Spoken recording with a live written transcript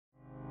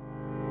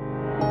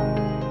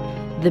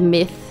The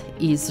myth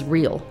is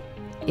real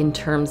in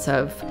terms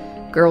of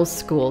girls'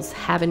 schools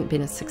haven't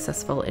been as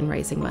successful in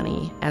raising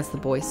money as the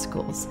boys'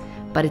 schools,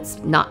 but it's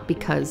not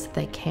because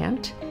they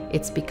can't,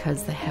 it's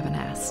because they haven't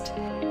asked.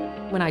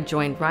 When I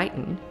joined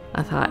Ruyton,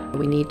 I thought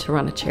we need to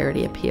run a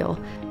charity appeal,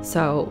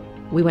 so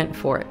we went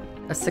for it.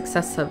 A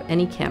success of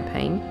any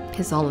campaign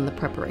is all in the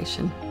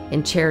preparation,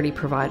 and Charidy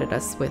provided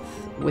us with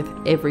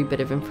every bit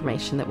of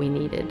information that we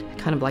needed,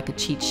 kind of like a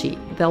cheat sheet.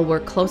 They'll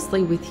work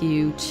closely with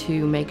you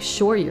to make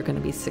sure you're going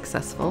to be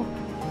successful.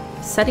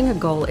 Setting a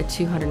goal at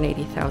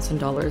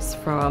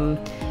 $280,000 from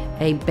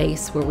a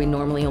base where we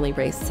normally only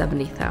raise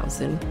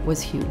 $70,000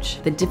 was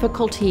huge. The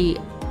difficulty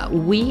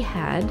we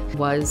had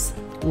was,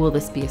 will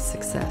this be a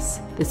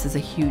success? This is a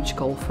huge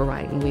goal for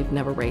Ruyton. We've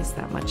never raised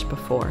that much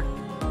before.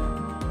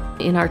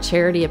 In our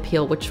charity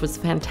appeal, which was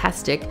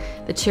fantastic,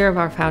 the chair of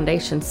our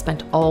foundation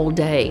spent all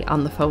day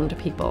on the phone to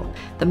people.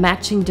 The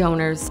matching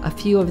donors, a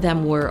few of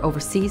them were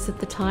overseas at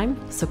the time,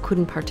 so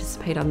couldn't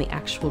participate on the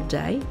actual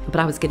day. But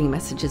I was getting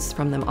messages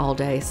from them all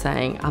day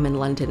saying, I'm in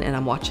London and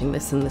I'm watching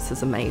this and this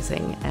is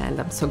amazing and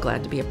I'm so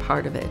glad to be a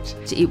part of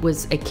it. It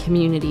was a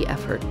community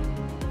effort.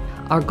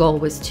 Our goal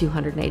was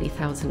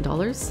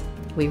 $280,000.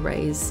 We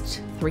raised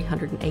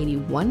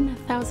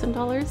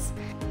 $381,000.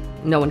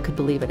 No one could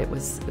believe it. It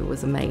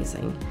was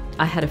amazing.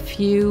 I had a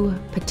few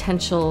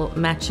potential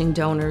matching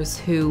donors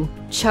who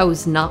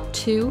chose not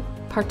to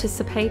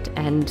participate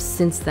and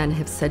since then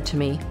have said to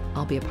me,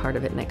 I'll be a part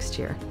of it next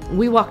year.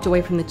 We walked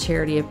away from the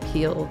charity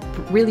appeal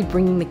really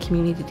bringing the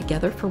community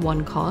together for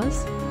one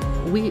cause.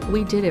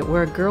 We did it.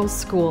 We're a girls'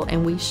 school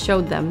and we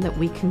showed them that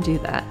we can do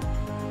that.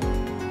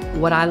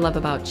 What I love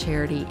about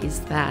Charidy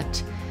is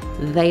that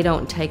they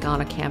don't take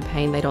on a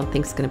campaign they don't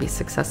think is going to be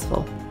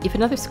successful. If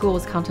another school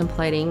was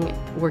contemplating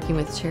working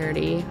with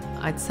Charidy,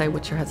 I'd say,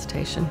 what's your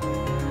hesitation?